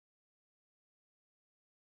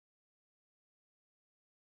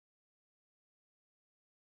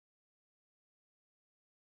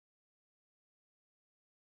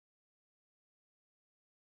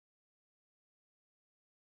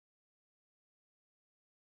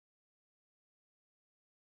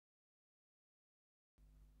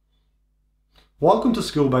Welcome to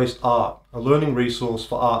Skill-Based Art, a learning resource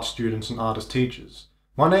for art students and artist teachers.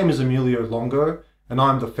 My name is Emilio Longo, and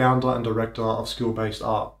I'm the founder and director of Skill-Based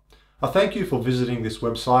Art. I thank you for visiting this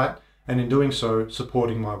website, and in doing so,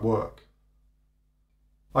 supporting my work.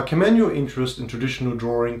 I commend your interest in traditional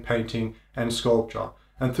drawing, painting, and sculpture,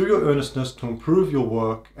 and through your earnestness to improve your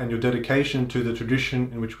work and your dedication to the tradition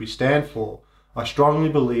in which we stand for, I strongly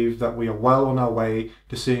believe that we are well on our way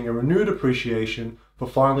to seeing a renewed appreciation for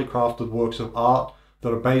finely crafted works of art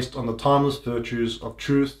that are based on the timeless virtues of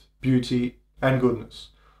truth, beauty, and goodness,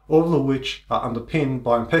 all of which are underpinned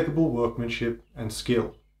by impeccable workmanship and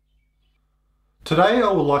skill. Today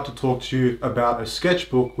I would like to talk to you about a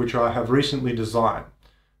sketchbook which I have recently designed.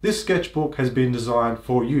 This sketchbook has been designed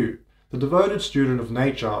for you, the devoted student of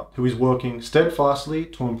nature who is working steadfastly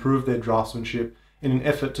to improve their draftsmanship in an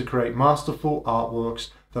effort to create masterful artworks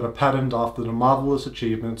that are patterned after the marvelous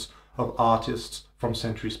achievements of artists from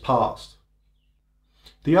centuries past.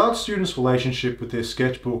 The art student's relationship with their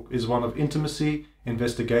sketchbook is one of intimacy,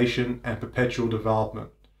 investigation, and perpetual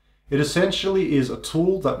development. It essentially is a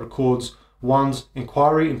tool that records one's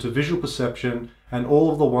inquiry into visual perception and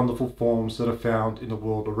all of the wonderful forms that are found in the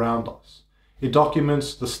world around us. It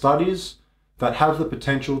documents the studies that have the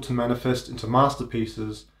potential to manifest into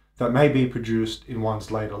masterpieces that may be produced in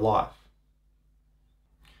one's later life.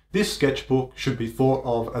 This sketchbook should be thought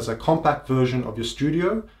of as a compact version of your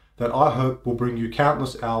studio that I hope will bring you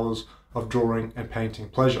countless hours of drawing and painting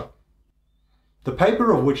pleasure. The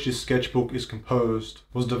paper of which this sketchbook is composed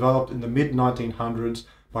was developed in the mid-1900s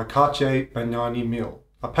by Bagnani Mill,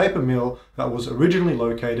 a paper mill that was originally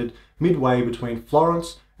located midway between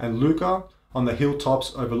Florence and Lucca on the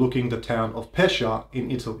hilltops overlooking the town of Pescia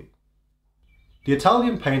in Italy. The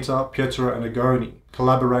Italian painter Pietro Annigoni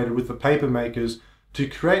collaborated with the paper makers to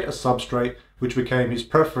create a substrate which became his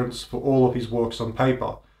preference for all of his works on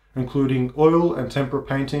paper, including oil and tempera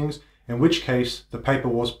paintings, in which case the paper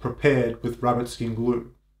was prepared with rabbit skin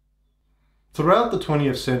glue. Throughout the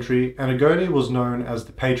 20th century, Annigoni was known as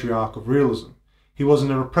the patriarch of realism. He was an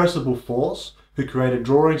irrepressible force who created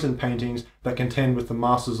drawings and paintings that contend with the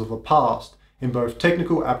masters of the past in both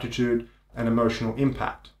technical aptitude and emotional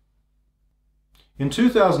impact. In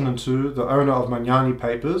 2002, the owner of Magnani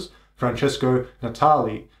Papers, Francesco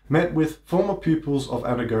Natali, met with former pupils of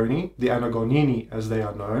Annigoni, the Annigonini as they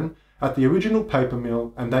are known, at the original paper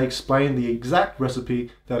mill, and they explained the exact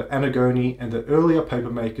recipe that Annigoni and the earlier paper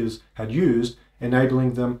makers had used,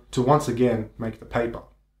 enabling them to once again make the paper.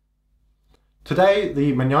 Today,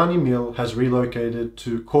 the Magnani mill has relocated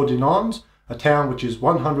to Cordinons, a town which is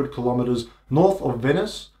 100 kilometers north of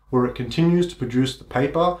Venice, where it continues to produce the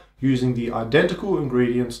paper using the identical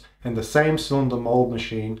ingredients and the same cylinder mold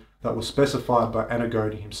machine that was specified by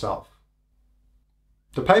Annigoni himself.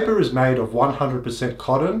 The paper is made of 100%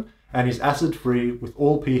 cotton and is acid-free with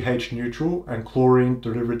all pH neutral and chlorine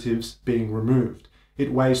derivatives being removed.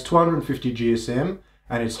 It weighs 250 GSM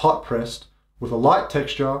and is hot pressed with a light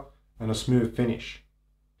texture and a smooth finish.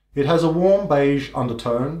 It has a warm beige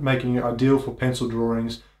undertone, making it ideal for pencil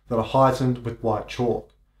drawings that are heightened with white chalk.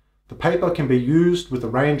 The paper can be used with a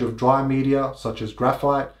range of dry media such as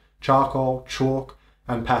graphite, charcoal, chalk,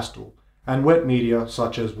 and pastel, and wet media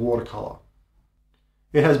such as watercolor.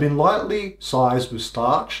 It has been lightly sized with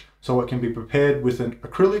starch so it can be prepared with an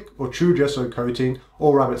acrylic or true gesso coating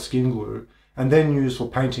or rabbit skin glue and then used for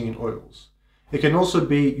painting in oils. It can also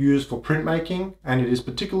be used for printmaking, and it is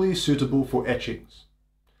particularly suitable for etchings.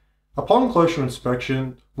 Upon closer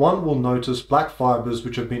inspection, one will notice black fibers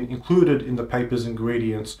which have been included in the paper's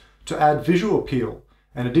ingredients to add visual appeal,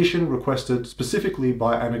 an addition requested specifically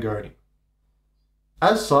by Annigoni.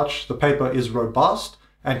 As such, the paper is robust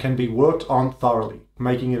and can be worked on thoroughly,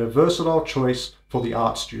 making it a versatile choice for the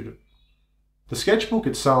art student. The sketchbook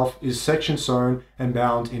itself is section sewn and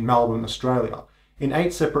bound in Melbourne, Australia, in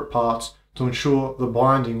 8 separate parts to ensure the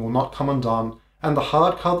binding will not come undone, and the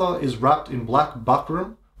hardcover is wrapped in black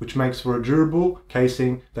buckram, which makes for a durable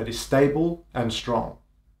casing that is stable and strong.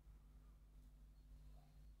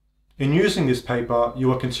 In using this paper,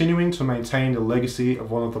 you are continuing to maintain the legacy of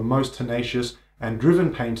one of the most tenacious and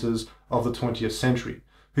driven painters of the 20th century,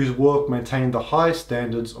 whose work maintained the highest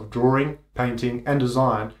standards of drawing, painting, and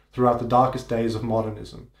design throughout the darkest days of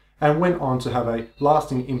modernism, and went on to have a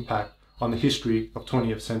lasting impact on the history of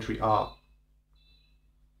 20th century art.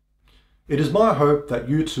 It is my hope that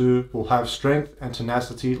you too will have strength and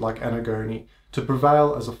tenacity like Annigoni to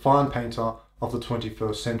prevail as a fine painter of the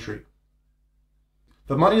 21st century.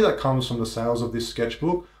 The money that comes from the sales of this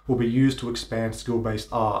sketchbook will be used to expand skill-based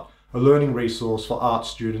art, a learning resource for art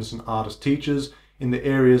students and artist teachers in the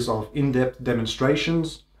areas of in-depth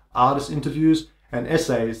demonstrations, artist interviews, and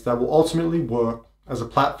essays that will ultimately work as a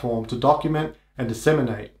platform to document and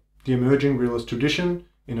disseminate the emerging realist tradition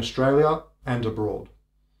in Australia and abroad.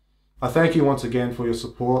 I thank you once again for your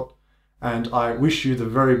support, and I wish you the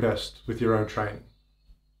very best with your own training.